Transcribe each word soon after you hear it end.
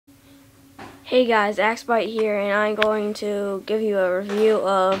Hey guys, Axebite here, and I'm going to give you a review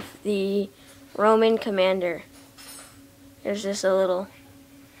of the Roman Cumander. There's just a little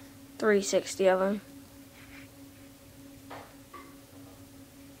 360 of them.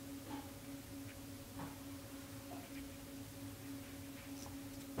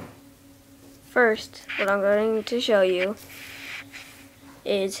 First, what I'm going to show you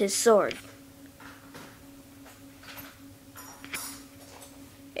is his sword.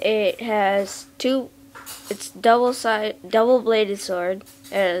 It has it's double-bladed sword.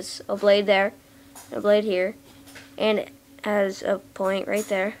 It has a blade there, and a blade here, and it has a point right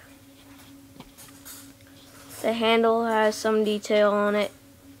there. The handle has some detail on it.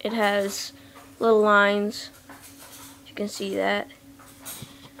 It has little lines, you can see that.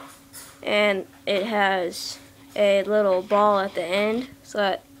 And it has a little ball at the end so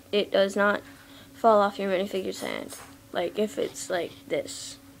that it does not fall off your minifigure's hand, like if it's like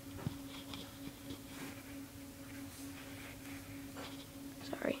this.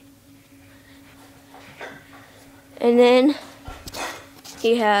 Sorry. And then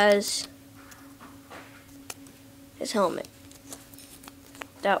he has his helmet.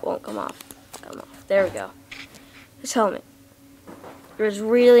 That won't come off. There we go. His helmet. There's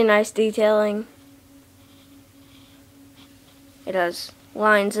really nice detailing. It has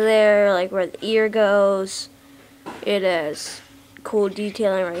lines there, like where the ear goes. It has cool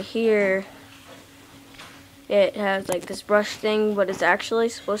detailing right here. It has like this brush thing, but it's actually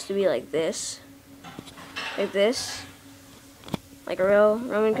supposed to be like this. Like this. Like a real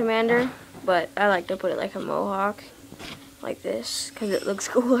Roman Cumander. But I like to put it like a mohawk. Like this, because it looks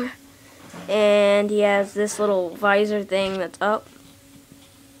cooler. And he has this little visor thing that's up.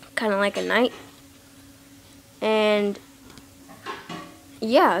 Kind of like a knight. And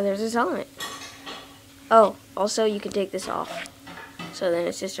yeah, there's his helmet. Oh, also you can take this off. So then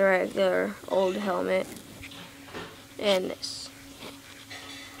it's just a regular old helmet. And this.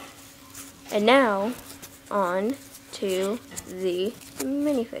 And now, on to the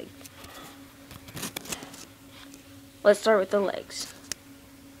minifig. Let's start with the legs.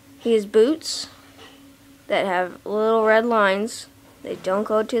 He has boots that have little red lines. They don't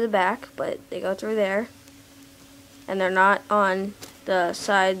go to the back, but they go through there. And they're not on the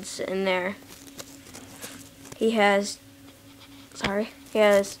sides in there. He has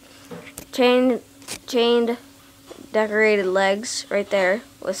chained decorated legs right there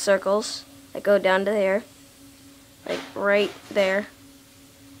with circles that go down to there. Like right there.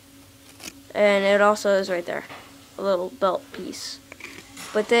 And it also is right there. A little belt piece.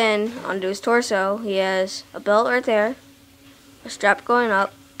 But then onto his torso, he has a belt right there, a strap going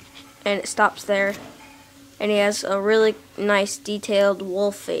up, and it stops there. And he has a really nice detailed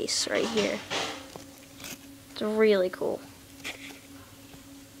wolf face right here. It's really cool.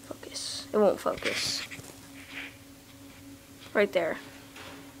 Focus. It won't focus. Right there.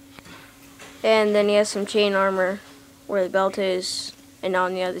 And then he has some chain armor where the belt is and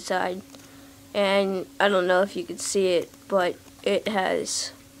on the other side. And I don't know if you could see it, but it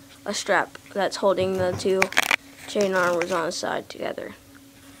has a strap that's holding the two chain armors on the side together.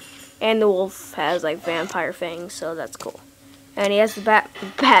 And the wolf has like vampire fangs, so that's cool. And he has the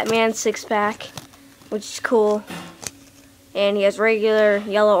Batman six-pack, which is cool. And he has regular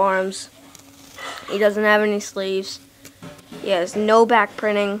yellow arms. He doesn't have any sleeves. He has no back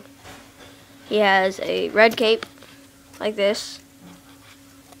printing. He has a red cape, like this.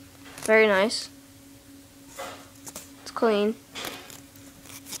 Very nice. It's clean.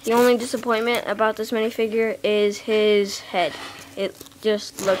 The only disappointment about this minifigure is his head. It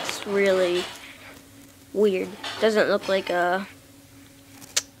just looks really weird. Doesn't look like a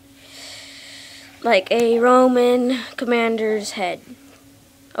Roman commander's head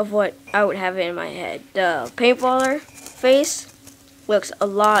of what I would have in my head. The paintballer face looks a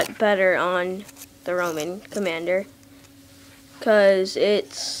lot better on the Roman commander, because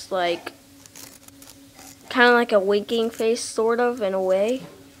it's like kind of like a winking face, sort of, in a way.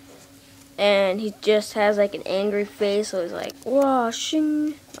 And he just has like an angry face, so he's like, whoa,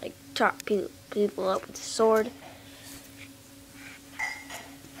 shing, like chop people up with a sword.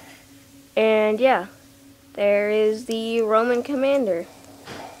 And yeah, there is the Roman Cumander.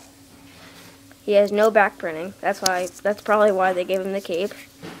 He has no back printing. That's probably why they gave him the cape.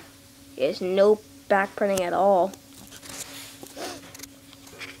 He has no back printing at all.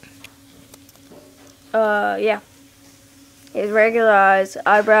 Yeah. He has regular eyes,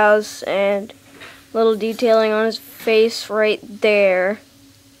 eyebrows, and little detailing on his face right there.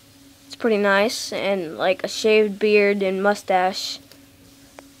 It's pretty nice. And like a shaved beard and mustache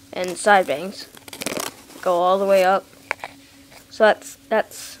and side bangs. Go all the way up. So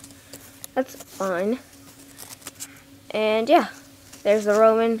that's That's fine. And yeah, there's the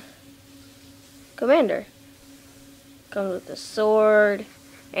Roman commander. Comes with a sword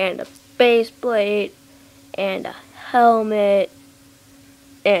and a base plate and a helmet,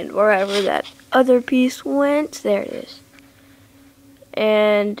 and wherever that other piece went, there it is.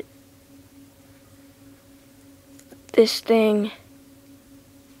 And this thing,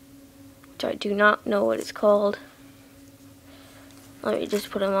 which I do not know what it's called. Let me just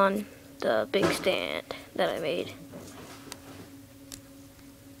put him on the big stand that I made.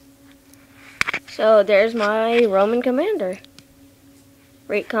 So there's my Roman commander.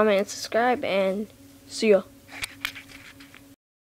 Rate, comment, and subscribe, and see ya.